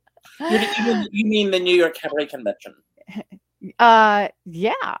 You mean the New York Cabaret Convention? Yeah.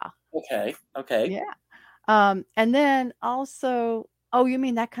 Okay. Yeah. And then also, you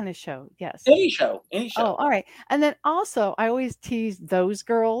mean that kind of show? Yes. Any show. Oh, all right. And then also, I always tease those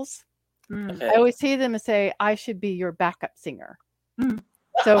girls. Okay. I always tease them and say, I should be your backup singer.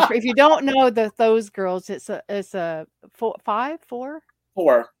 So if you don't know those girls, it's a four,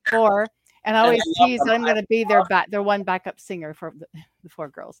 and I And always I love tease them. that I'm going to be their one backup singer for the four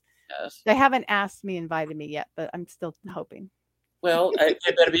girls. Yes. They haven't asked me, invited me yet, but I'm still hoping. Well, I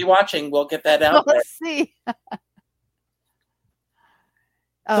better be watching. We'll get that out there. Let's see.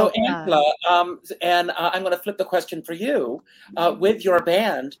 So, Angela, and I'm going to flip the question for you. With your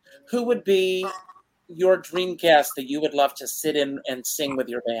band, who would be your dream guest that you would love to sit in and sing with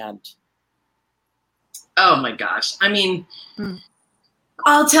your band? Oh my gosh. I mean,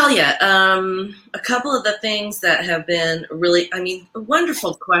 I'll tell you, a couple of the things that have been really,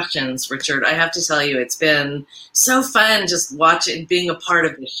 wonderful questions, Richard. I have to tell you, it's been so fun just watching, being a part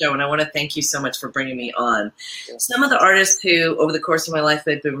of the show, and I want to thank you so much for bringing me on. Some of the artists who, over the course of my life,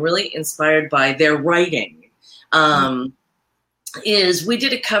 they've been really inspired by their writing. Is we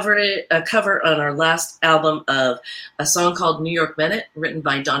did a cover on our last album of a song called New York Minute, written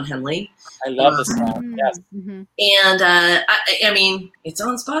by Don Henley. I love this song. Yes. Mm-hmm. And I mean, it's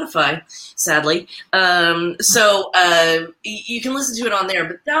on Spotify, sadly. So you can listen to it on there.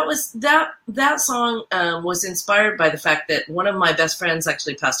 But that song was inspired by the fact that one of my best friends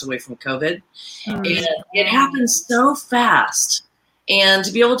actually passed away from COVID, and it happened so fast. And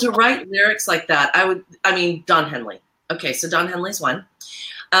to be able to write lyrics like that, Don Henley. Okay, so Don Henley's one.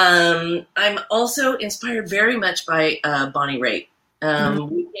 I'm also inspired very much by Bonnie Raitt.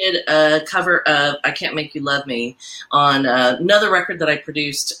 We did a cover of I Can't Make You Love Me on another record that I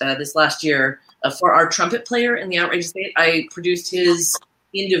produced this last year for our trumpet player in the Outrageous Eight. I produced his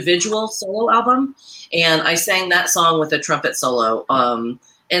individual solo album, and I sang that song with a trumpet solo.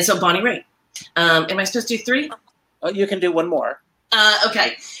 And so Bonnie Raitt. Am I supposed to do three? Oh, you can do one more.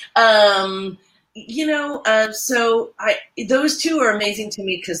 Okay. So those two are amazing to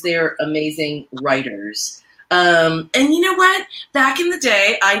me because they're amazing writers. And you know what? Back in the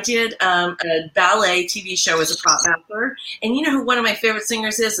day, I did a ballet TV show as a prop master. And you know who one of my favorite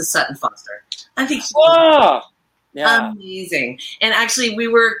singers is Sutton Foster. I think she's amazing. And actually, we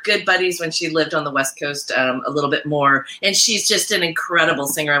were good buddies when she lived on the West Coast a little bit more. And she's just an incredible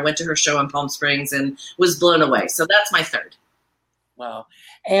singer. I went to her show in Palm Springs and was blown away. So that's my third. Wow.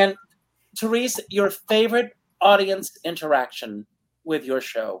 And Therese, your favorite audience interaction with your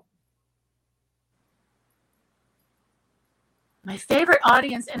show? My favorite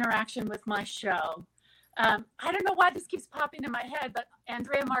audience interaction with my show. I don't know why this keeps popping in my head, but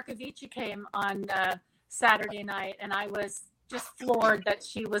Andrea Marcovici came on Saturday night, and I was just floored that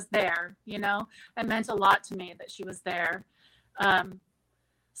she was there. You know, it meant a lot to me that she was there.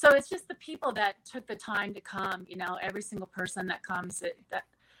 So it's just the people that took the time to come. You know, every single person that comes,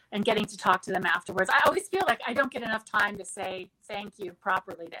 and getting to talk to them afterwards. I always feel like I don't get enough time to say thank you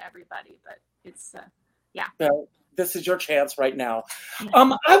properly to everybody, but it's yeah. Well, this is your chance right now.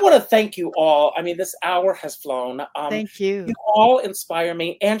 I want to thank you all. I mean, this hour has flown. Thank you. You all inspire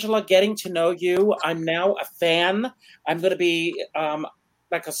me. Angela, getting to know you, I'm now a fan. I'm going to be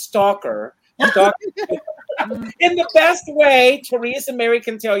like a stalker. In the best way. Therese and Mary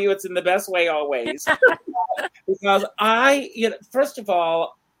can tell you it's in the best way always. Because first of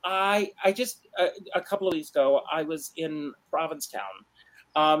all, I just, a couple of weeks ago, I was in Provincetown,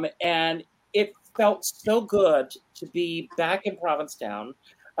 and it felt so good to be back in Provincetown,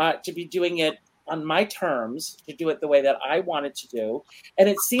 to be doing it on my terms, to do it the way that I wanted to do. And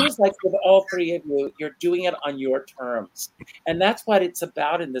it seems like with all three of you, you're doing it on your terms. And that's what it's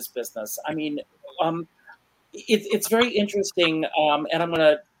about in this business. I mean, it's very interesting, and I'm going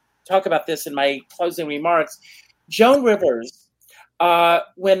to talk about this in my closing remarks. Joan Rivers,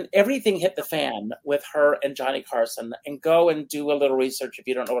 when everything hit the fan with her and Johnny Carson, and go and do a little research if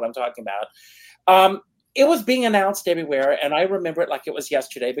you don't know what I'm talking about, it was being announced everywhere, and I remember it like it was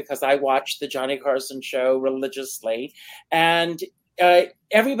yesterday because I watched the Johnny Carson show religiously, and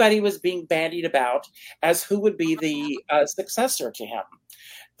everybody was being bandied about as who would be the successor to him.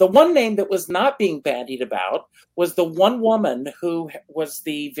 The one name that was not being bandied about was the one woman who was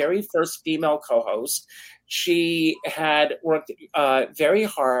the very first female co-host. She had worked very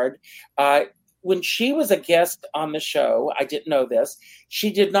hard. When she was a guest on the show, I didn't know this,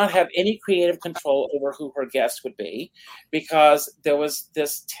 she did not have any creative control over who her guest would be because there was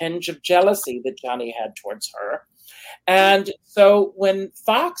this tinge of jealousy that Johnny had towards her. And so when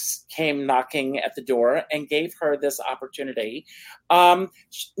Fox came knocking at the door and gave her this opportunity,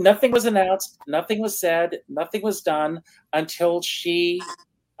 nothing was announced, nothing was said, nothing was done until she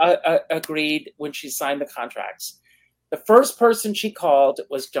agreed when she signed the contracts. The first person she called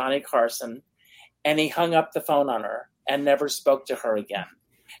was Johnny Carson, and he hung up the phone on her and never spoke to her again.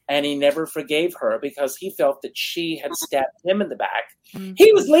 and he never forgave her because he felt that she had stabbed him in the back.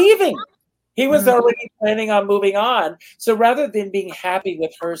 He was leaving. He was already planning on moving on. So rather than being happy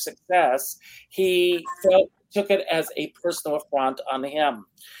with her success, he took it as a personal affront on him.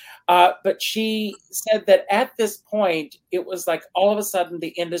 But she said that at this point, it was like all of a sudden the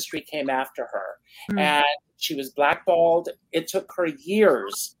industry came after her and she was blackballed. It took her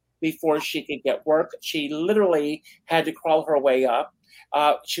years before she could get work. She literally had to crawl her way up.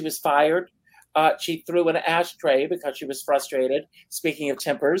 She was fired. She threw an ashtray because she was frustrated. Speaking of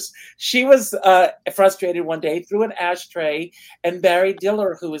tempers, she was frustrated one day, threw an ashtray, and Barry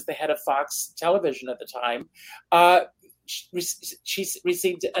Diller, who was the head of Fox Television at the time, she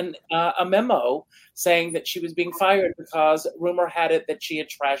received a memo saying that she was being fired because rumor had it that she had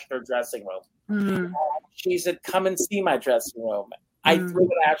trashed her dressing room. She said, "Come and see my dressing room." I threw an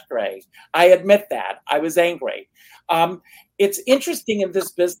ashtray. I admit that. I was angry. It's interesting in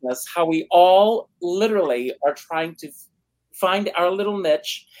this business how we all literally are trying to find our little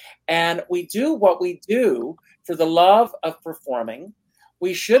niche, and we do what we do for the love of performing.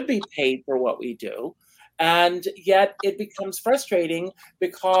 We should be paid for what we do. And yet it becomes frustrating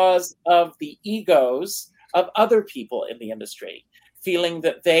because of the egos of other people in the industry, feeling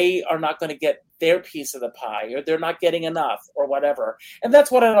that they are not going to get their piece of the pie or they're not getting enough or whatever. And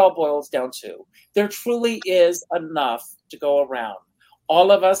that's what it all boils down to. There truly is enough to go around.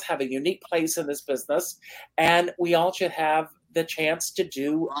 All of us have a unique place in this business, and we all should have the chance to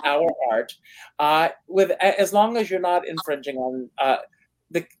do our art as long as you're not infringing on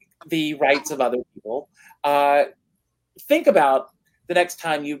the rights of other people. Think about the next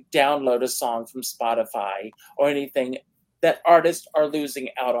time you download a song from Spotify or anything, that artists are losing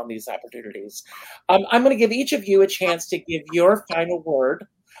out on these opportunities. I'm going to give each of you a chance to give your final word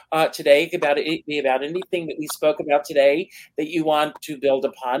today about anything that we spoke about today that you want to build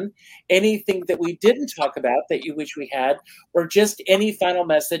upon, anything that we didn't talk about that you wish we had, or just any final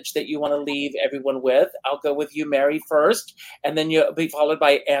message that you want to leave everyone with. I'll go with you, Mary, first, and then you'll be followed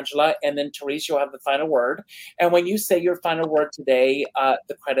by Angela, and then Therese, you'll have the final word. And when you say your final word today,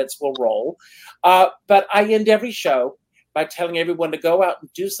 the credits will roll. But I end every show by telling everyone to go out and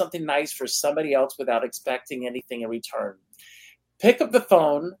do something nice for somebody else without expecting anything in return. Pick up the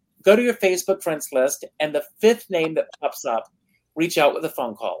phone, go to your Facebook friends list, and the fifth name that pops up, reach out with a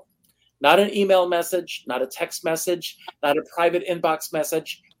phone call. Not an email message, not a text message, not a private inbox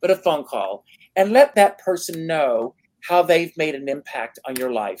message, but a phone call. And let that person know how they've made an impact on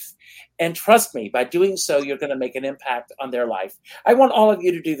your life. And trust me, by doing so, you're going to make an impact on their life. I want all of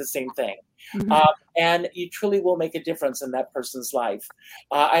you to do the same thing. And you truly will make a difference in that person's life.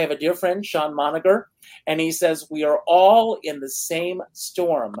 I have a dear friend, Sean Moniger, and he says, we are all in the same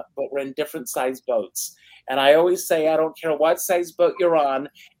storm, but we're in different size boats. And I always say, I don't care what size boat you're on,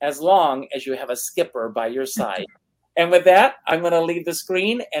 as long as you have a skipper by your side. And with that, I'm going to leave the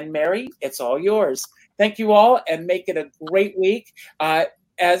screen. And Mary, it's all yours. Thank you all, and make it a great week.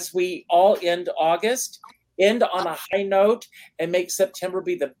 As we all end August, end on a high note, and make September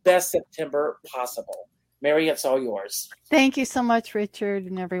be the best September possible. Mary, it's all yours. Thank you so much, Richard,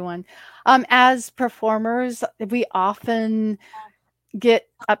 and everyone. As performers, we often get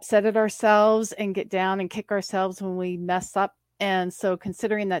upset at ourselves and get down and kick ourselves when we mess up. And so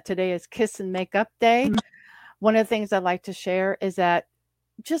considering that today is Kiss and Makeup Day, one of the things I'd like to share is that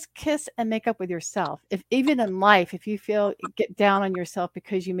just kiss and make up with yourself. If even in life, if you get down on yourself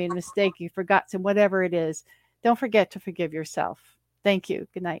because you made a mistake, you forgot to, whatever it is, don't forget to forgive yourself. Thank you.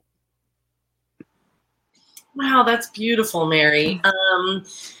 Good night. Wow, that's beautiful, Mary.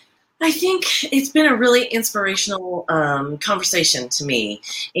 I think it's been a really inspirational conversation to me,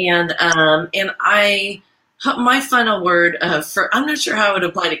 and my final word I'm not sure how it would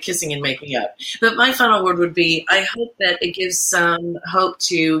apply to kissing and making up, but my final word would be, I hope that it gives some hope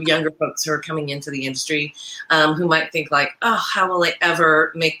to younger folks who are coming into the industry, who might think like, oh, how will I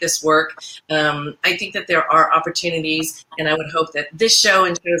ever make this work? I think that there are opportunities, and I would hope that this show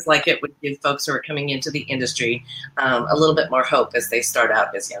and shows like it would give folks who are coming into the industry a little bit more hope as they start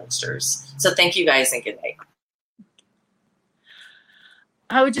out as youngsters. So thank you guys, and good night.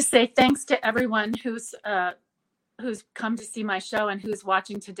 I would just say thanks to everyone who's come to see my show and who's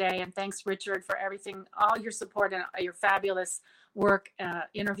watching today. And thanks, Richard, for everything, all your support and your fabulous work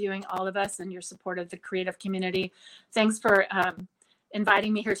interviewing all of us and your support of the creative community. Thanks for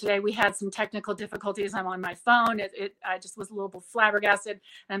inviting me here today. We had some technical difficulties. I'm on my phone. I just was a little flabbergasted,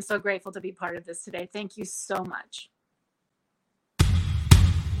 and I'm so grateful to be part of this today. Thank you so much.